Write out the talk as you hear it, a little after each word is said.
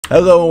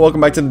Hello and welcome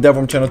back to the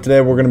DevWorm channel.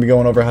 Today we're going to be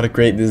going over how to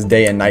create this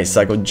day and night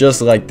cycle just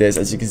like this.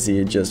 As you can see,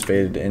 it just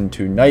faded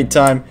into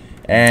nighttime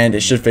and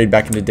it should fade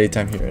back into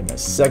daytime here in a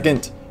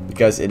second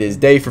because it is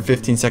day for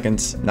 15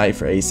 seconds, night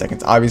for 8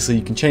 seconds. Obviously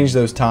you can change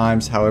those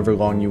times however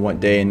long you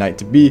want day and night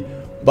to be.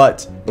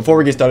 But before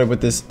we get started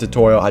with this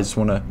tutorial, I just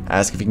want to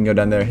ask if you can go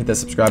down there, hit that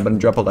subscribe button,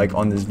 drop a like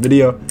on this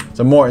video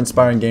so more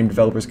inspiring game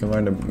developers can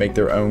learn to make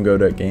their own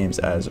Godot games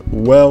as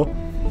well.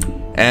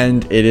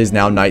 And it is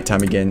now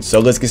nighttime again, so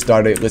let's get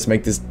started. Let's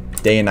make this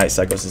day and night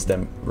cycle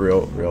system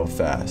real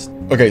fast.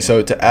 Okay,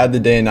 so to add the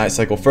day and night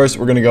cycle, first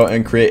we're gonna go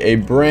and create a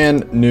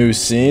brand new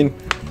scene,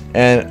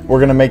 and we're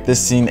gonna make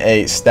this scene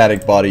a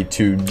static body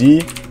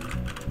 2D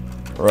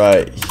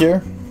right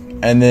here.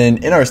 And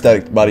then in our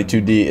static body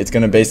 2D, it's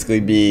gonna basically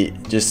be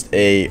just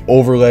a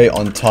overlay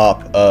on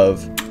top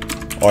of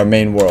our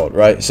main world,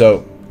 right?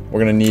 So we're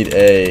gonna need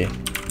a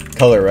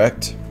color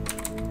rect,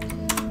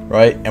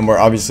 right? And we're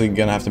obviously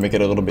gonna have to make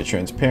it a little bit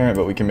transparent,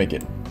 but we can make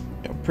it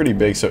pretty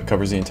big so it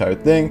covers the entire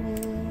thing.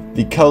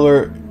 The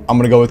color, I'm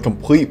gonna go with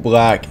complete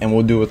black, and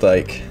we'll do with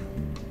like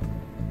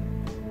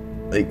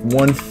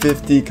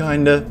 150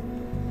 kinda,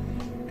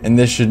 and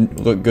this should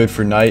look good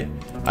for night.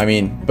 I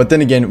mean, but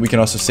then again, we can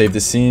also save the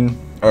scene,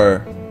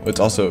 or let's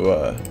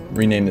also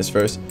rename this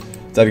first.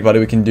 Static body,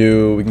 we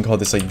can call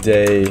this like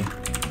day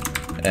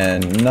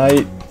and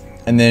night,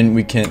 and then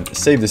we can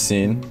save the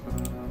scene,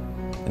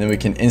 and then we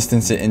can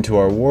instance it into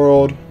our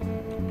world,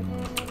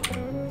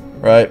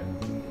 right?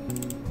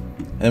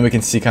 And then we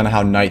can see kind of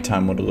how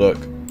nighttime would look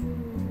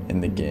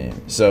in the game.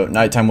 So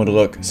nighttime would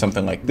look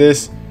something like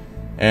this,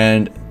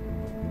 and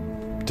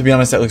to be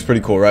honest, that looks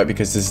pretty cool, right?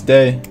 Because this is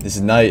day, this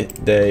is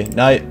night, day,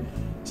 night,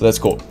 so that's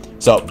cool.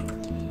 So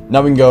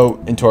now we can go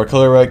into our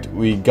color rect.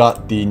 We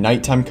got the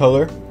nighttime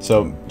color,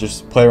 so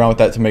just play around with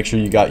that to make sure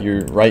you got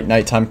your right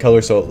nighttime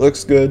color so it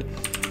looks good.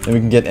 Then we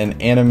can get an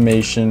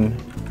animation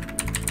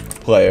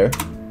player,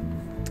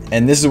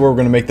 and this is where we're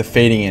going to make the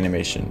fading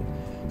animation.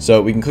 So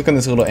we can click on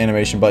this little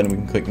animation button, we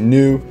can click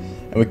new,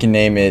 and we can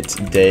name it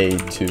day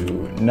to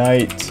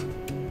night.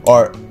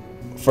 Or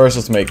first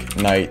let's make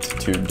night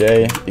to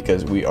day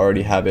because we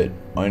already have it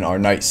on our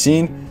night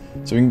scene.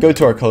 So we can go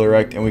to our color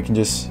rect, and we can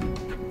just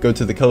go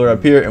to the color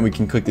up here, and we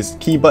can click this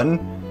key button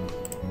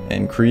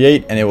and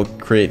create, and it will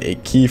create a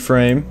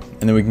keyframe.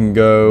 And then we can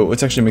go,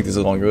 let's actually make this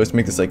longer. Let's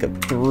make this like a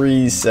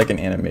 3-second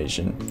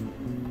animation.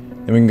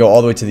 Then we can go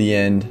all the way to the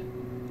end,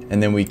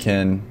 and then we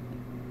can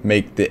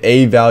make the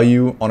A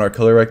value on our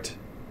color rect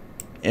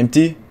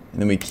empty,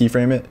 and then we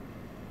keyframe it.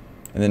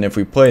 And then if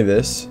we play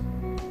this,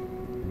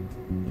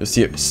 you'll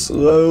see it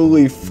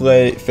slowly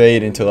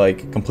fade into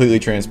like completely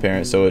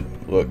transparent, so it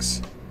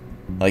looks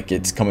like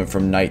it's coming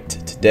from night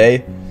to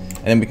day.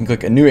 And then we can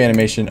click a new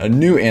animation, and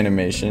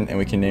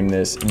we can name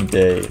this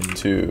day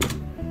to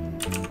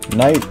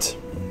night.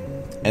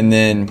 And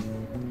then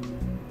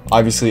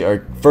obviously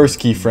our first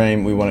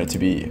keyframe, we want it to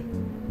be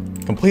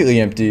completely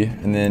empty,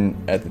 and then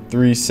at the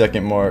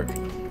 3-second mark,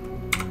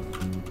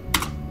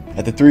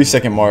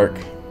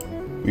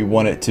 we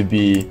want it to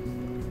be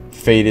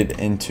faded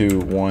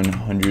into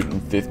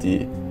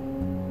 150,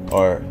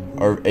 or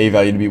our A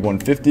value to be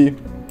 150,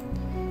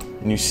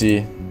 and you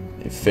see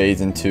it fades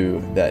into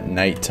that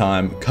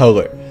nighttime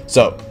color.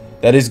 So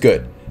that is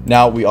good.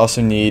 Now we also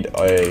need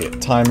a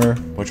timer,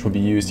 which will be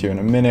used here in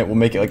a minute. We'll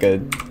make it like a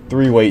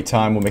 3-wait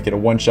time. We'll make it a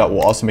 1-shot.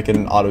 We'll also make it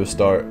an auto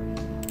start,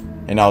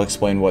 and I'll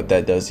explain what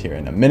that does here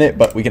in a minute.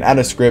 But we can add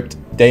a script,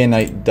 day and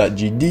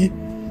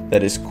night.gd.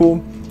 That is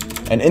cool.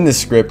 And in this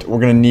script, we're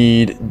gonna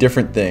need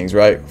different things,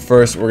 right?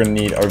 First, we're gonna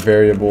need our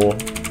variable,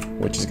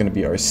 which is gonna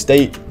be our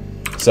state.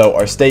 So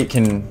our state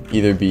can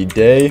either be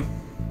day.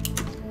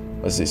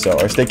 Let's see, so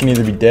our state can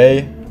either be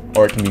day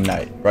or it can be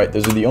night, right?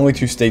 Those are the only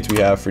two states we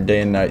have for day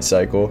and night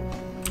cycle.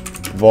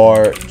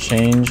 Var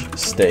change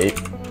state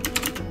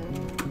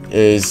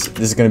this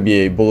is going to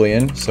be a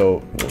boolean,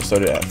 so we'll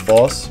start it at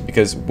false,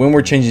 because when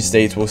we're changing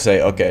states, we'll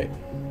say, okay,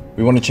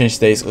 we want to change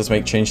states, let's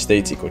make change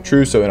states equal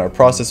true, so in our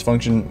process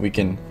function we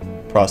can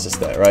process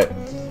that, right?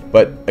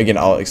 But again,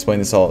 I'll explain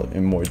this all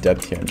in more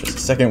depth here in just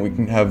a second. We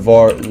can have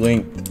var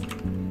length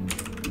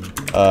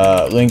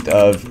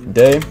of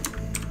day,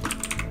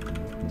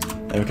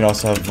 and we can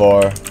also have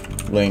var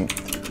length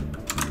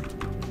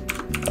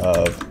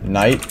of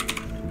night,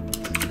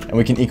 and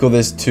we can equal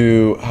this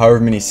to however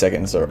many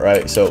seconds,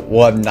 right? So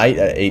we'll have night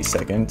at 8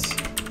 seconds,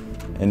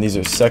 and these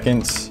are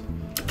seconds,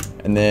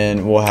 and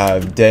then we'll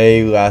have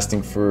day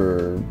lasting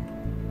for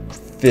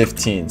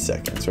 15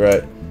 seconds,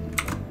 right?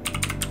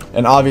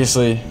 And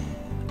obviously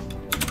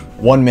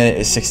 1 minute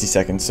is 60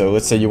 seconds, so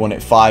let's say you want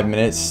it 5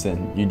 minutes,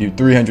 then you do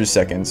 300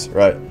 seconds,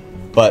 right?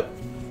 But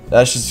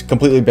that's just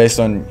completely based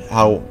on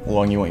how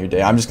long you want your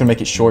day. I'm just gonna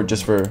make it short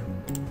just for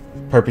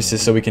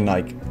purposes so we can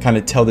like kind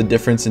of tell the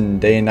difference in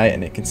day and night,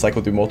 and it can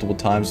cycle through multiple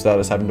times without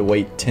us having to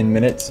wait 10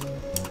 minutes.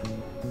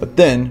 But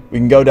then we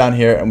can go down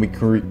here and we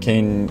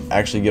can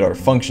actually get our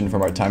function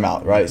from our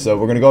timeout, right? So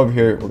we're gonna go over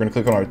here, we're gonna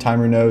click on our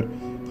timer node,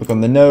 click on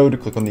the node,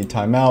 click on the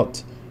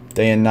timeout,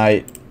 day and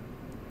night,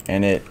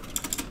 and it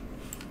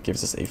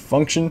gives us a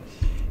function.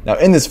 Now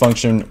in this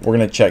function, we're going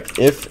to check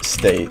if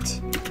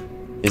state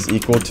is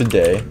equal to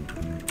day.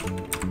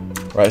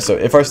 Right, so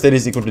if our state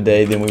is equal to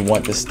day, then we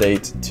want the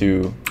state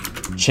to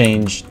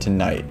change to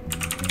night.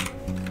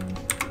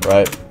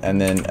 Right, and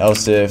then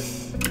else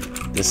if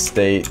the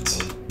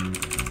state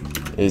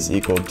is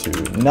equal to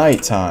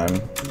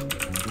nighttime,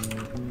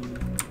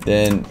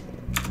 then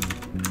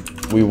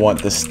we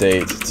want the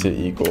state to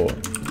equal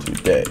to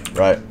day,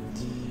 right?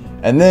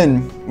 And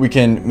then we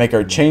can make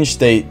our change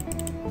state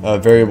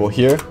variable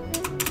here.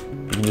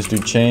 We can just do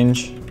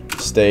change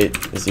state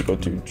is equal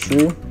to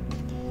true.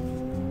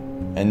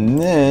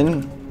 And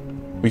then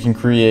we can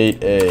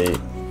create a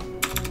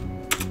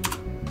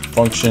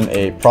function,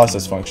 a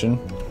process function,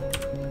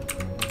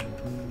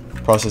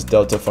 process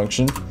delta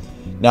function.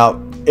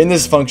 Now in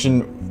this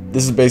function,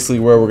 this is basically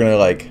where we're gonna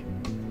like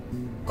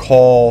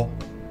call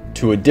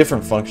to a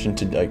different function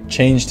to like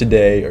change to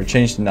day or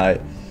change to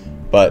night.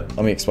 But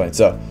let me explain.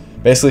 So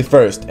basically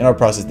first in our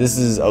process, this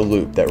is a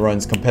loop that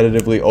runs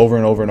competitively over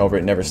and over and over.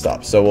 It never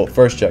stops. So we'll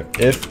first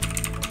check if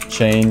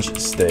change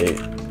state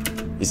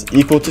is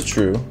equal to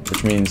true,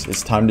 which means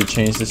it's time to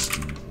change the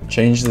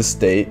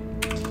state,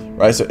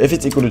 right? So if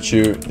it's equal to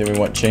true, then we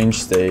want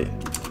change state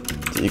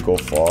to equal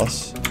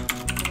false,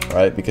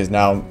 right? Because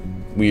now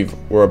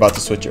we're about to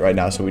switch it right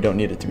now, so we don't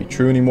need it to be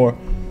true anymore.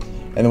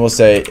 And then we'll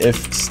say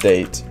if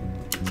state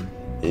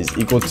is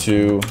equal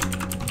to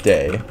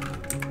day,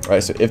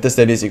 right? So if the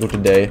state is equal to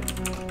day,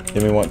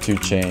 then we want to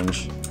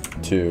change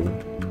to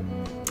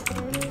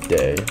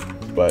day,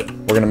 but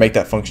we're gonna make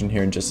that function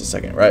here in just a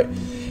second, right?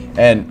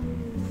 And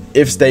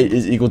if state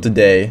is equal to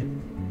day,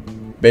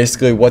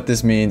 basically what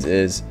this means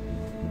is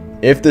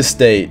if the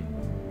state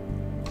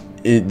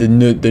the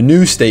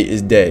new state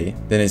is day,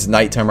 then it's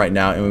nighttime right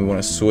now and we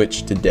want to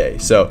switch to day.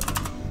 So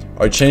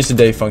our change to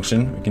day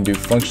function, we can do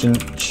function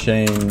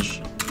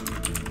change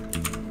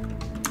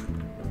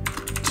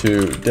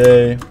to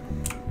day,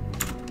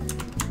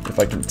 if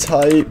I can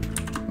type,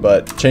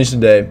 but change to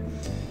day.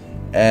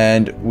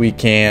 And we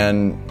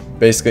can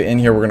basically in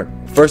here, we're gonna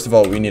first of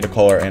all, we need to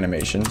call our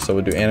animation. So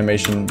we'll do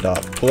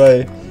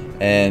animation.play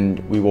and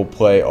we will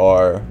play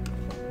our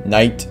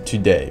night to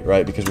day,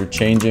 right? Because we're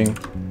changing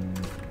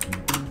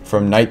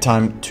from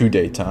nighttime to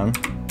daytime.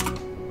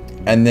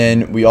 And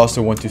then we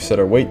also want to set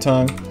our wait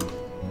time.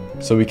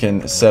 So we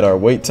can set our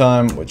wait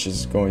time, which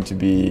is going to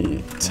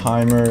be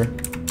timer.wait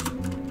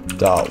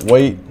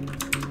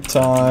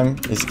time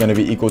is going to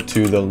be equal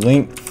to the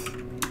length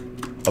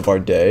of our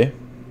day.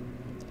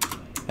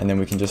 And then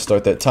we can just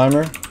start that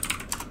timer.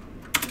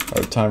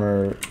 Our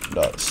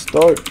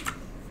timer.start.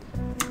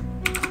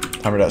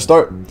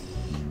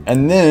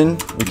 And then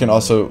we can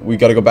also, we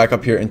got to go back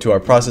up here into our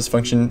process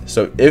function.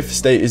 So if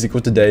state is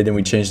equal to day, then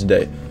we change the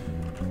day.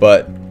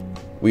 But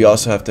we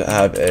also have to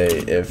have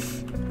a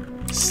if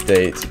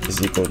state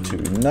is equal to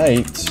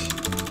night,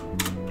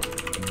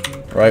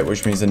 right?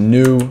 Which means the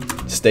new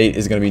state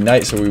is going to be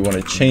night. So we want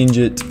to change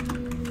it.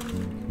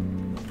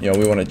 You know,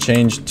 we want to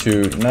change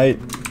to night.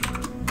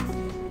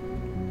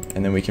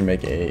 And then we can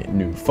make a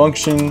new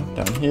function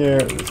down here,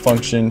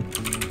 function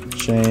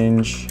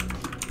change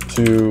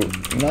to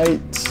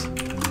night.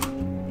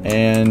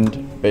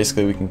 And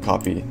basically we can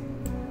copy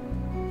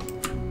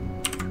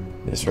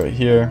this right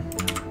here.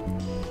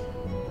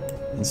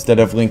 Instead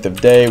of length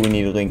of day, we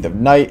need length of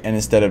night. And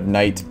instead of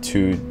night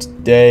to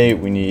day,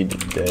 we need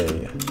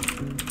day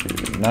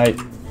to night.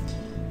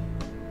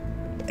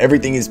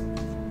 Everything is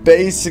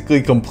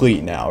basically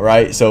complete now,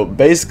 right? So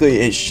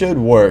basically it should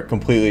work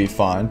completely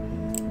fine.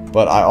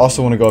 But I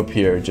also want to go up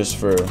here just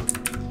for,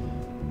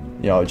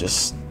 you know,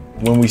 just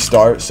when we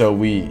start. So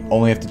we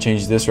only have to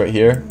change this right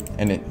here.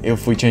 And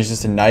if we change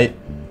this to night,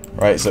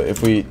 right? So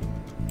if we,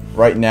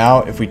 right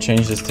now, if we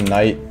change this to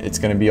night, it's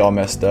going to be all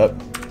messed up.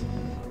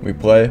 We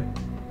play,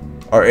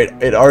 or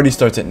it already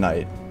starts at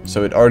night.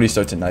 So it already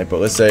starts at night, but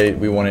let's say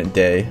we want it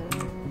day.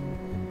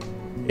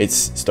 It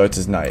starts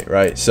as night,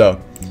 right? So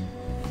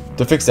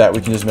to fix that,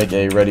 we can just make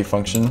a ready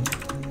function.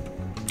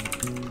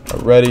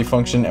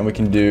 And we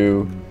can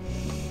do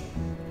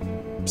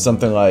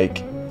something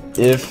like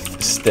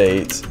if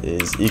state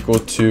is equal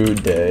to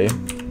day.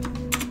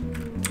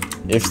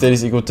 If state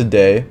is equal to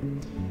day,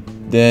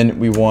 then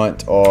we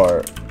want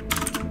our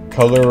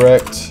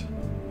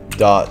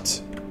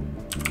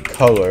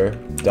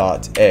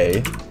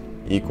colorRect.color.a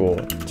equal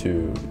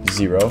to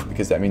 0,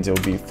 because that means it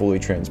will be fully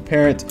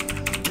transparent.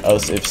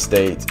 Else if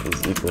state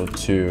is equal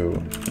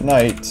to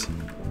night,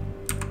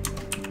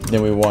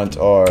 then we want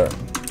our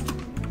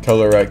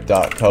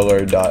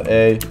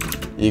colorRect.color.a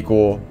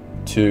equal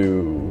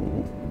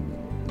to,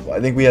 I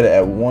think we had it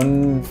at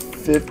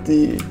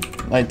 150.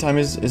 Nighttime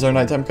is our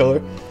nighttime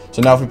color.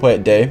 So now if we play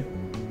it day,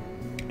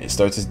 it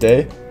starts as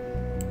day.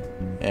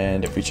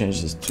 And if we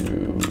change this to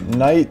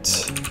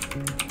night,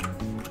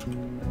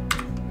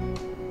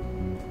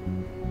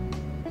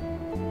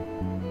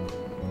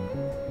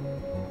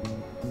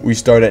 we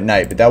start at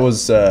night. But that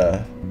was,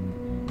 I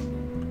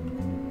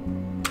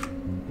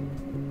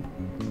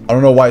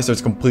don't know why it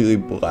starts completely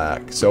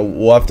black. So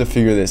we'll have to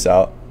figure this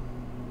out.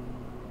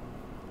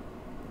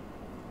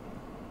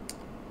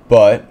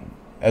 But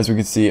as we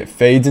can see, it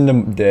fades into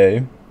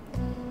day.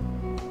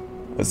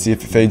 Let's see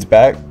if it fades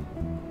back.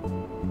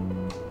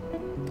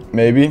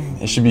 Maybe.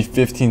 It should be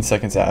 15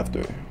 seconds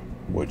after,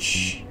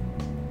 which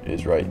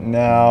is right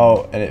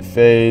now, and it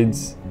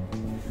fades.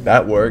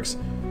 That works.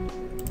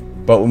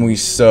 But when we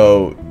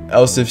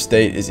else if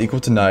state is equal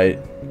to night,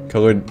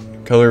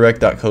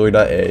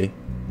 colorrect.color.a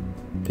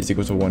is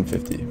equal to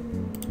 150.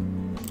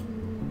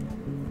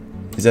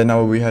 Is that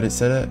not what we had it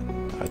set at?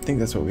 I think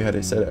that's what we had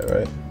it set at,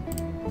 right?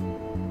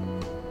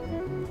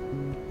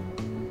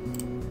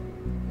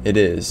 It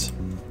is.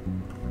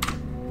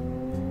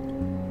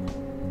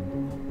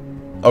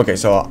 Okay,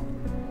 so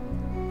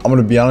I'm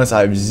gonna be honest,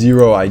 I have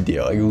zero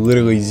idea, like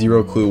literally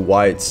zero clue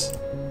why it's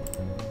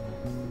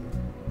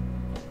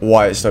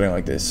starting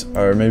like this.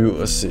 Or maybe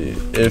let's see,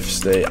 if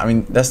state. I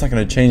mean, that's not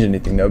gonna change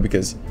anything though,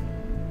 because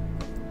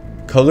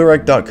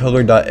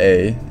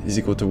colorrect.color.a is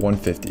equal to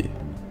 150.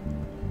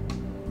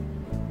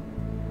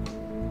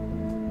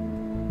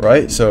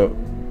 Right? So,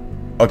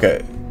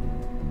 okay.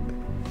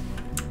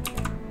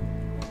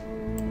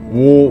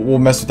 We'll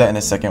mess with that in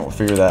a second. We'll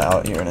figure that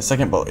out here in a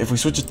second. But if we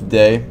switch it to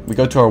day, we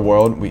go to our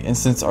world, we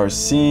instance our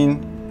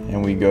scene,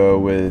 and we go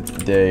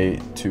with day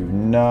to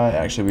night.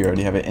 Actually, we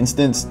already have it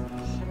instanced.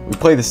 We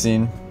play the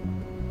scene.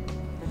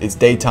 It's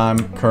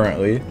daytime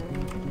currently,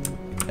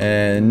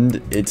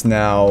 and it's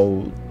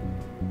now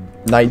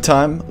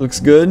nighttime.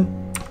 Looks good.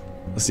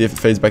 Let's see if it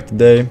fades back to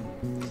day.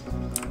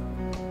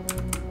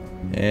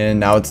 And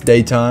now it's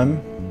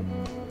daytime.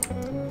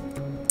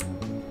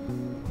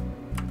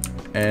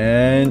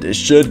 And it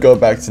should go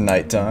back to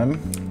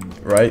nighttime,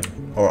 right?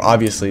 Or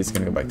obviously it's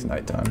gonna go back to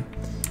nighttime.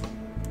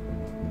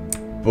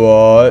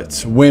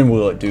 But when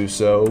will it do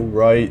so?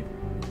 Right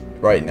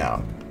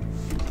now.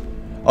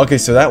 Okay,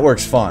 so that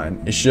works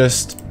fine. It's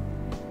just,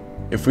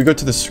 if we go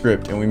to the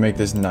script and we make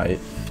this night,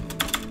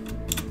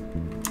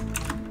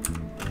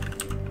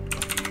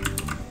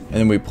 and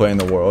then we play in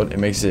the world,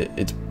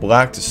 it's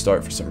black to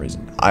start for some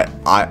reason. I'm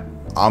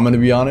gonna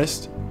be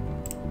honest,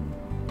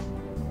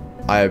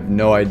 I have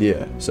no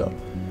idea. So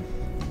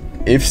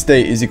if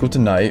state is equal to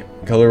night,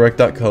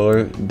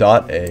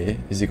 colorrect.color.a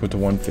is equal to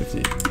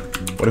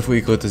 150. What if we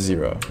equal it to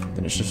 0?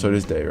 Then it should start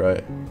as day,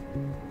 right?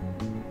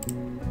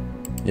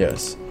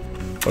 Yes.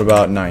 What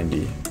about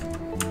 90?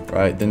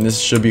 Right, then this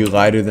should be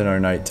lighter than our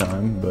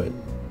nighttime, but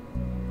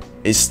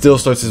it still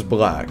starts as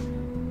black.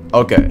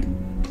 Okay.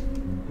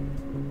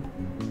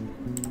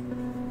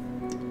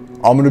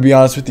 I'm gonna be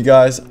honest with you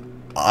guys.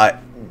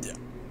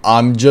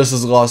 I'm just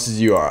as lost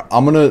as you are.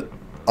 I'm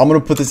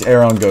gonna put this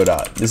error on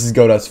Godot. This is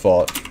Godot's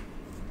fault.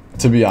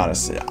 To be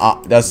honest,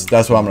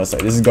 that's what I'm gonna say.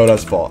 This is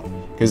Godot's fault,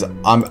 because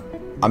I'm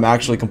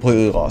actually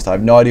completely lost. I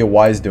have no idea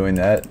why he's doing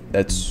that.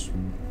 That's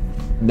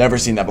never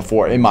seen that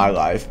before in my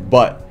life.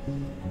 But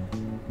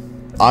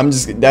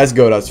that's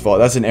Godot's fault.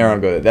 That's an error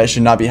on Godot. That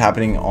should not be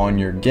happening on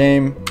your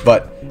game.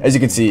 But as you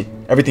can see,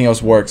 everything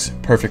else works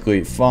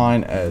perfectly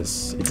fine.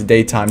 As it's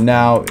daytime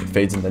now, it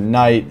fades into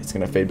night. It's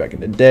gonna fade back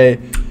into day.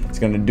 It's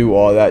gonna do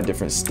all that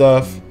different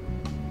stuff.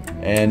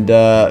 And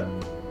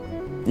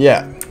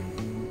yeah,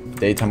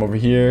 daytime over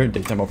here,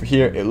 daytime over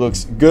here. It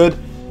looks good.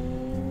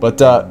 But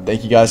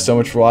thank you guys so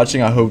much for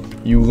watching. I hope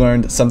you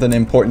learned something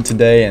important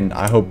today, and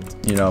I hope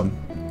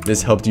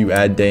this helped you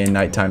add day and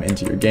nighttime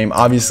into your game.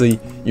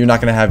 Obviously, you're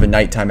not gonna have a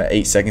nighttime at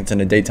 8 seconds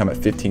and a daytime at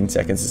 15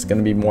 seconds. It's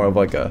gonna be more of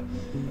like a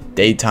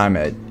daytime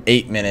at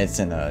 8 minutes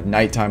and a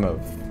nighttime of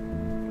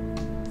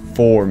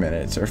 4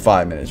 minutes or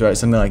 5 minutes, right?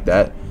 Something like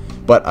that.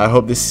 But I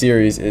hope this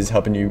series is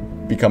helping you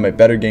become a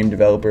better game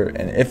developer,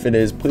 and if it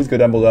is, please go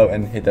down below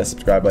and hit that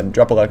subscribe button.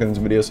 Drop a like on this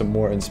video so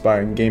more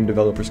inspiring game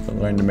developers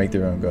can learn to make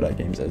their own Godot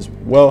games as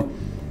well.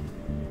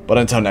 But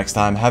until next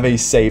time, have a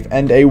safe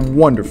and a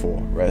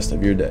wonderful rest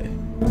of your day.